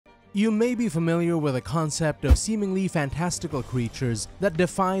You may be familiar with the concept of seemingly fantastical creatures that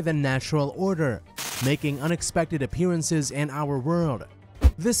defy the natural order, making unexpected appearances in our world.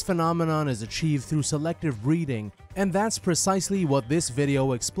 This phenomenon is achieved through selective breeding, and that's precisely what this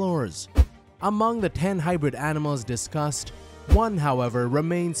video explores. Among the 10 hybrid animals discussed, one, however,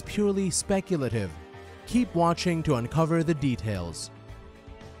 remains purely speculative. Keep watching to uncover the details.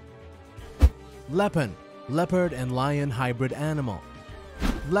 Leopard, leopard and lion hybrid animal.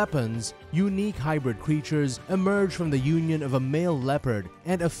 Leopards, unique hybrid creatures, emerge from the union of a male leopard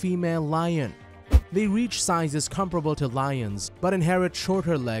and a female lion. They reach sizes comparable to lions, but inherit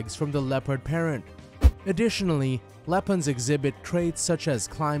shorter legs from the leopard parent. Additionally, leopards exhibit traits such as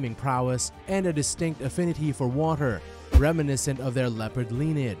climbing prowess and a distinct affinity for water, reminiscent of their leopard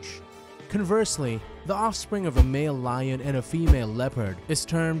lineage. Conversely, the offspring of a male lion and a female leopard is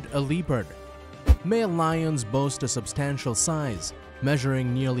termed a leopard. Male lions boast a substantial size,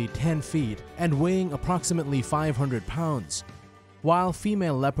 measuring nearly 10 feet and weighing approximately 500 pounds, while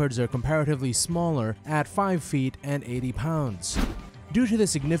female leopards are comparatively smaller at 5 feet and 80 pounds. Due to the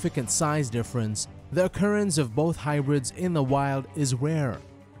significant size difference, the occurrence of both hybrids in the wild is rare.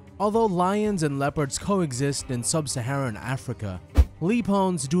 Although lions and leopards coexist in sub-Saharan Africa,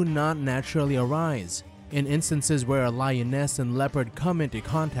 leopards do not naturally arise. In instances where a lioness and leopard come into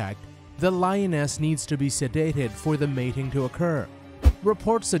contact, the lioness needs to be sedated for the mating to occur.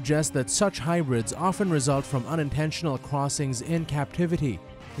 Reports suggest that such hybrids often result from unintentional crossings in captivity,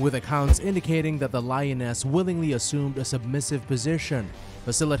 with accounts indicating that the lioness willingly assumed a submissive position,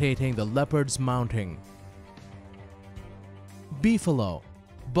 facilitating the leopard's mounting. Beefalo,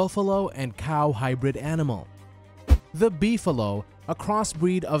 buffalo and cow hybrid animal. The beefalo, a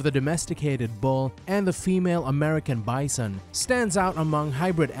crossbreed of the domesticated bull and the female American bison, stands out among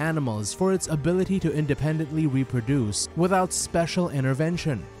hybrid animals for its ability to independently reproduce without special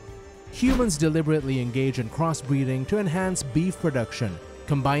intervention. Humans deliberately engage in crossbreeding to enhance beef production,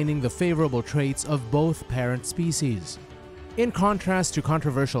 combining the favorable traits of both parent species. In contrast to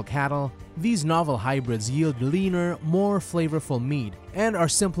controversial cattle, these novel hybrids yield leaner, more flavorful meat and are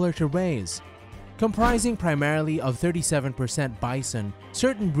simpler to raise. Comprising primarily of 37% bison,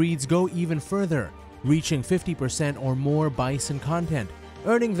 certain breeds go even further, reaching 50% or more bison content,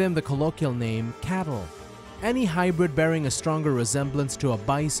 earning them the colloquial name cattle. Any hybrid bearing a stronger resemblance to a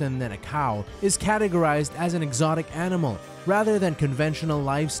bison than a cow is categorized as an exotic animal rather than conventional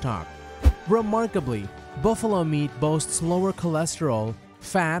livestock. Remarkably, buffalo meat boasts lower cholesterol,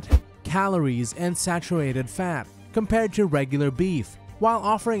 fat, calories, and saturated fat compared to regular beef, while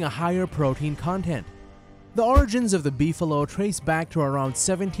offering a higher protein content. The origins of the beefalo trace back to around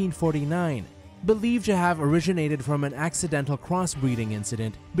 1749, believed to have originated from an accidental crossbreeding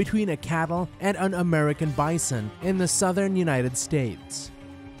incident between a cattle and an American bison in the southern United States.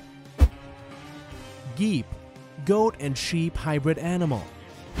 Geep, goat and sheep hybrid animal.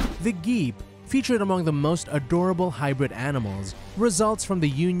 The geep, featured among the most adorable hybrid animals, results from the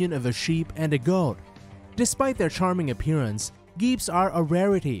union of a sheep and a goat. Despite their charming appearance, geeps are a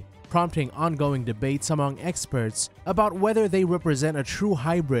rarity, prompting ongoing debates among experts about whether they represent a true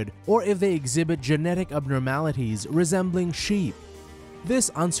hybrid or if they exhibit genetic abnormalities resembling sheep. This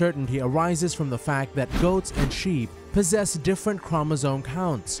uncertainty arises from the fact that goats and sheep possess different chromosome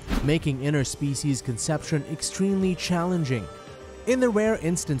counts, making interspecies conception extremely challenging. In the rare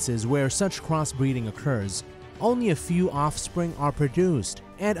instances where such crossbreeding occurs, only a few offspring are produced,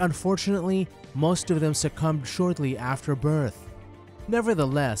 and unfortunately, most of them succumbed shortly after birth.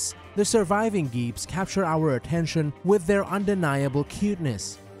 Nevertheless, the surviving geeps capture our attention with their undeniable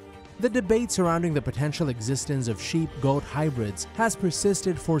cuteness. The debate surrounding the potential existence of sheep-goat hybrids has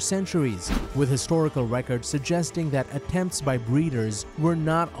persisted for centuries, with historical records suggesting that attempts by breeders were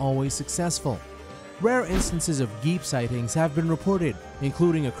not always successful. Rare instances of geep sightings have been reported,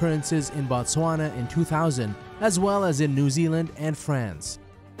 including occurrences in Botswana in 2000, as well as in New Zealand and France.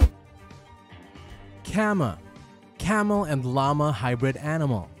 Cama, camel and llama hybrid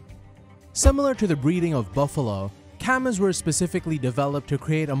animal. Similar to the breeding of buffalo, camas were specifically developed to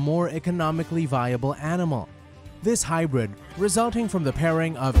create a more economically viable animal. This hybrid, resulting from the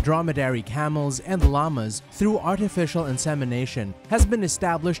pairing of dromedary camels and llamas through artificial insemination, has been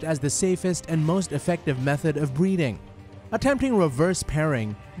established as the safest and most effective method of breeding. Attempting reverse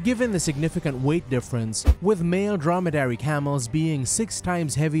pairing, given the significant weight difference, with male dromedary camels being 6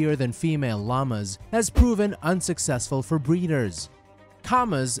 times heavier than female llamas, has proven unsuccessful for breeders.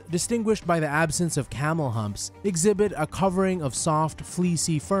 Camas, distinguished by the absence of camel humps, exhibit a covering of soft,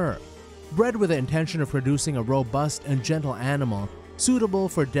 fleecy fur. Bred with the intention of producing a robust and gentle animal, suitable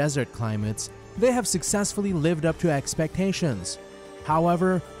for desert climates, they have successfully lived up to expectations.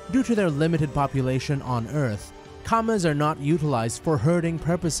 However, due to their limited population on Earth, camas are not utilized for herding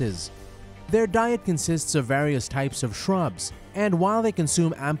purposes. Their diet consists of various types of shrubs, and while they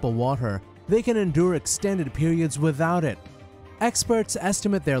consume ample water, they can endure extended periods without it. Experts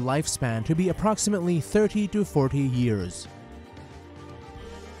estimate their lifespan to be approximately 30 to 40 years.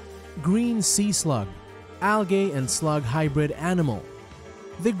 Green sea slug, algae and slug hybrid animal.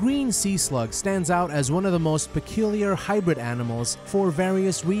 The green sea slug stands out as one of the most peculiar hybrid animals for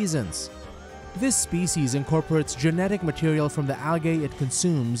various reasons. This species incorporates genetic material from the algae it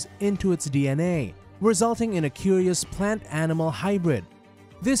consumes into its DNA, resulting in a curious plant-animal hybrid.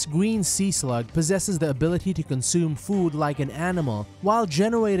 This green sea slug possesses the ability to consume food like an animal while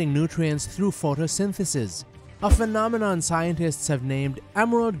generating nutrients through photosynthesis, a phenomenon scientists have named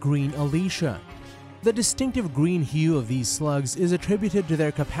emerald green aloesia. The distinctive green hue of these slugs is attributed to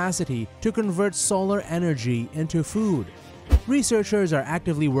their capacity to convert solar energy into food. Researchers are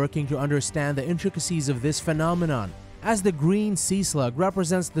actively working to understand the intricacies of this phenomenon, as the green sea slug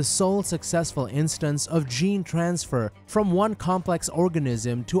represents the sole successful instance of gene transfer from one complex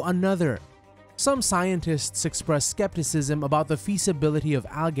organism to another. Some scientists express skepticism about the feasibility of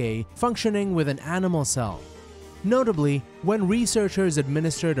algae functioning with an animal cell. Notably, when researchers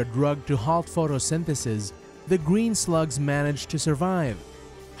administered a drug to halt photosynthesis, the green slugs managed to survive.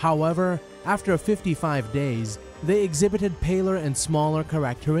 However, after 55 days, they exhibited paler and smaller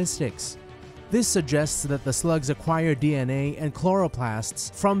characteristics. This suggests that the slugs acquire DNA and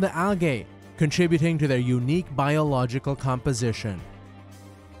chloroplasts from the algae, contributing to their unique biological composition.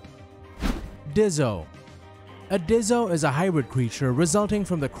 Dizzo. A dizzo is a hybrid creature resulting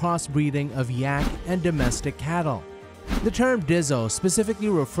from the crossbreeding of yak and domestic cattle. The term dizzo specifically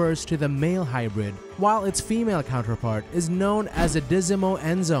refers to the male hybrid, while its female counterpart is known as a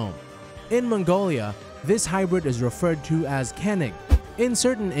dizimo-enzome. In Mongolia, this hybrid is referred to as kenig. In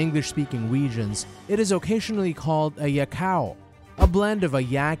certain English-speaking regions, it is occasionally called a yakao, a blend of a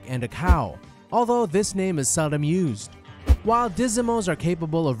yak and a cow, although this name is seldom used. While dizimos are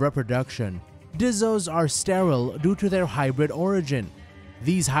capable of reproduction, dizzos are sterile due to their hybrid origin.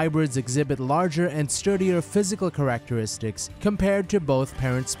 These hybrids exhibit larger and sturdier physical characteristics compared to both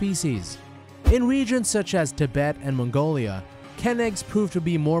parent species. In regions such as Tibet and Mongolia, kenegs prove to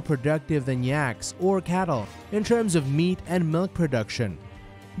be more productive than yaks or cattle in terms of meat and milk production.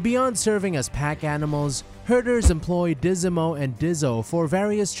 Beyond serving as pack animals, herders employ dizimo and dizzo for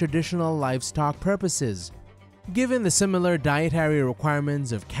various traditional livestock purposes. Given the similar dietary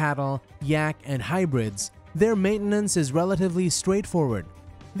requirements of cattle, yak, and hybrids, their maintenance is relatively straightforward.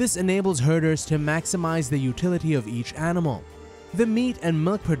 This enables herders to maximize the utility of each animal. The meat and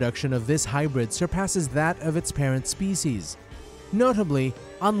milk production of this hybrid surpasses that of its parent species. Notably,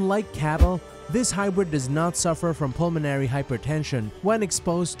 unlike cattle, this hybrid does not suffer from pulmonary hypertension when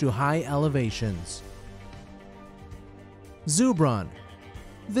exposed to high elevations. Zubron.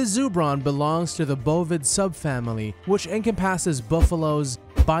 The zubron belongs to the bovid subfamily, which encompasses buffaloes,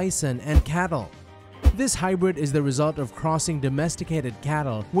 bison, and cattle. This hybrid is the result of crossing domesticated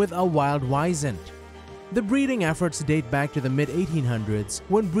cattle with a wild wisent. The breeding efforts date back to the mid-1800s,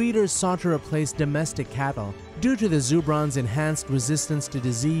 when breeders sought to replace domestic cattle due to the zubron's enhanced resistance to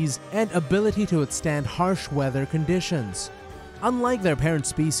disease and ability to withstand harsh weather conditions. Unlike their parent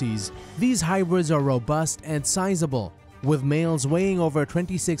species, these hybrids are robust and sizable, with males weighing over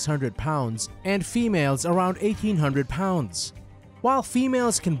 2,600 pounds and females around 1,800 pounds. While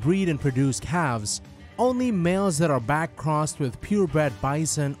females can breed and produce calves, only males that are back-crossed with purebred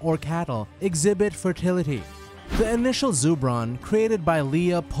bison or cattle exhibit fertility. The initial zubron, created by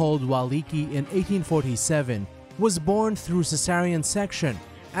Leopold Walicki in 1847, was born through cesarean section,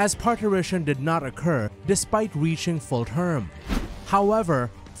 as parturition did not occur despite reaching full term.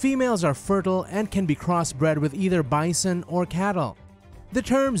 However, females are fertile and can be crossbred with either bison or cattle. The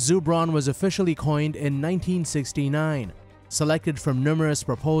term zubron was officially coined in 1969. Selected from numerous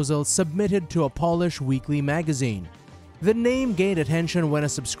proposals submitted to a Polish weekly magazine. The name gained attention when a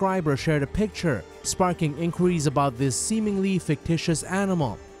subscriber shared a picture, sparking inquiries about this seemingly fictitious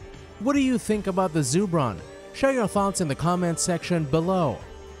animal. What do you think about the zubron? Share your thoughts in the comments section below.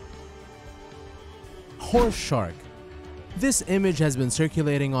 Horse shark. This image has been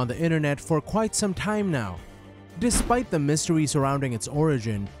circulating on the internet for quite some time now. Despite the mystery surrounding its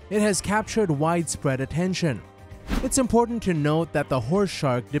origin, it has captured widespread attention. It's important to note that the horse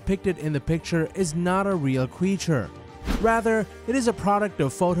shark depicted in the picture is not a real creature. Rather, it is a product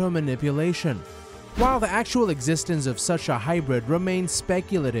of photo manipulation. While the actual existence of such a hybrid remains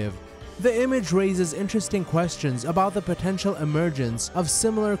speculative, the image raises interesting questions about the potential emergence of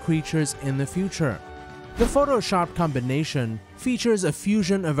similar creatures in the future. The photoshopped combination features a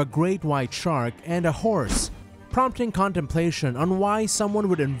fusion of a great white shark and a horse, prompting contemplation on why someone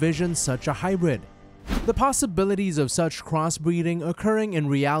would envision such a hybrid. The possibilities of such crossbreeding occurring in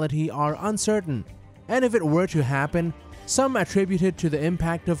reality are uncertain, and if it were to happen, some attribute it to the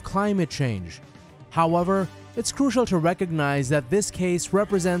impact of climate change. However, it's crucial to recognize that this case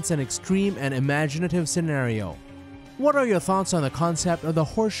represents an extreme and imaginative scenario. What are your thoughts on the concept of the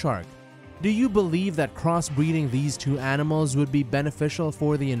horse shark? Do you believe that crossbreeding these two animals would be beneficial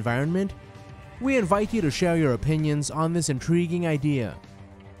for the environment? We invite you to share your opinions on this intriguing idea.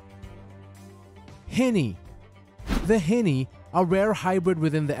 Hinny. The hinny, a rare hybrid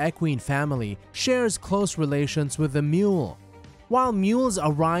within the equine family, shares close relations with the mule. While mules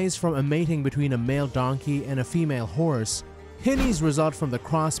arise from a mating between a male donkey and a female horse, hinnies result from the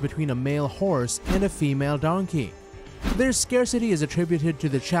cross between a male horse and a female donkey. Their scarcity is attributed to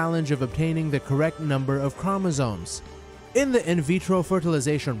the challenge of obtaining the correct number of chromosomes. In the in vitro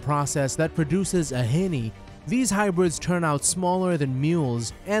fertilization process that produces a hinny, these hybrids turn out smaller than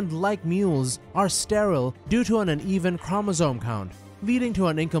mules and, like mules, are sterile due to an uneven chromosome count, leading to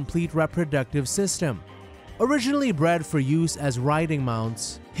an incomplete reproductive system. Originally bred for use as riding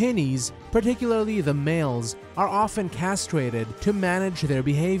mounts, hinnies, particularly the males, are often castrated to manage their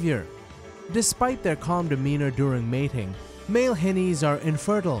behavior. Despite their calm demeanor during mating, male hinnies are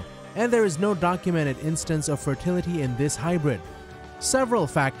infertile, and there is no documented instance of fertility in this hybrid. Several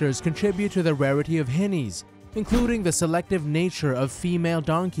factors contribute to the rarity of hinnies, including the selective nature of female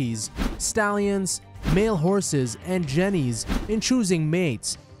donkeys, stallions, male horses, and jennies in choosing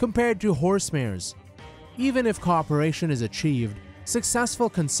mates compared to horse mares. Even if cooperation is achieved, successful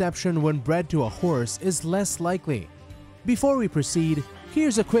conception when bred to a horse is less likely. Before we proceed,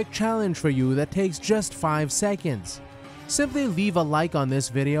 here's a quick challenge for you that takes just 5 seconds. Simply leave a like on this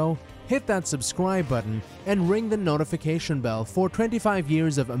video, hit that subscribe button, and ring the notification bell for 25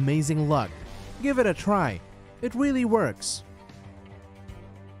 years of amazing luck. Give it a try. It really works.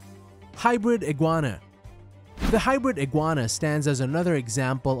 Hybrid iguana. The hybrid iguana stands as another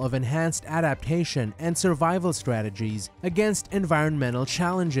example of enhanced adaptation and survival strategies against environmental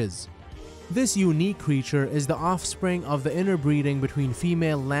challenges. This unique creature is the offspring of the interbreeding between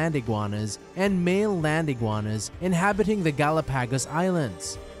female land iguanas and male land iguanas inhabiting the Galapagos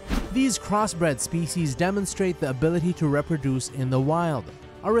Islands. These crossbred species demonstrate the ability to reproduce in the wild,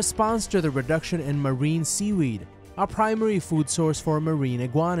 a response to the reduction in marine seaweed, a primary food source for marine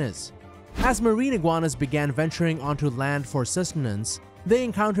iguanas. As marine iguanas began venturing onto land for sustenance, they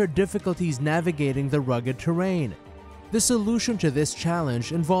encountered difficulties navigating the rugged terrain. The solution to this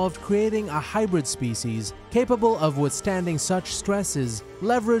challenge involved creating a hybrid species capable of withstanding such stresses,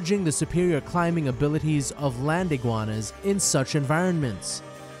 leveraging the superior climbing abilities of land iguanas in such environments.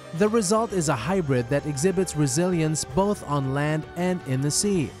 The result is a hybrid that exhibits resilience both on land and in the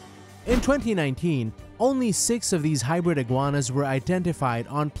sea. In 2019, only 6 of these hybrid iguanas were identified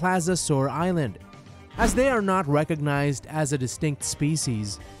on Plaza Sur Island. As they are not recognized as a distinct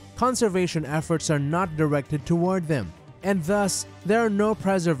species, conservation efforts are not directed toward them, and thus there are no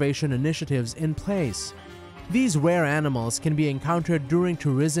preservation initiatives in place. These rare animals can be encountered during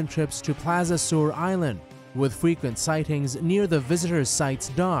tourism trips to Plaza Sur Island, with frequent sightings near the visitor sites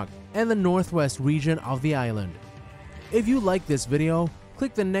dock and the northwest region of the island. If you like this video,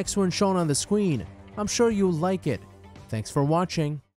 click the next one shown on the screen. I'm sure you'll like it. Thanks for watching.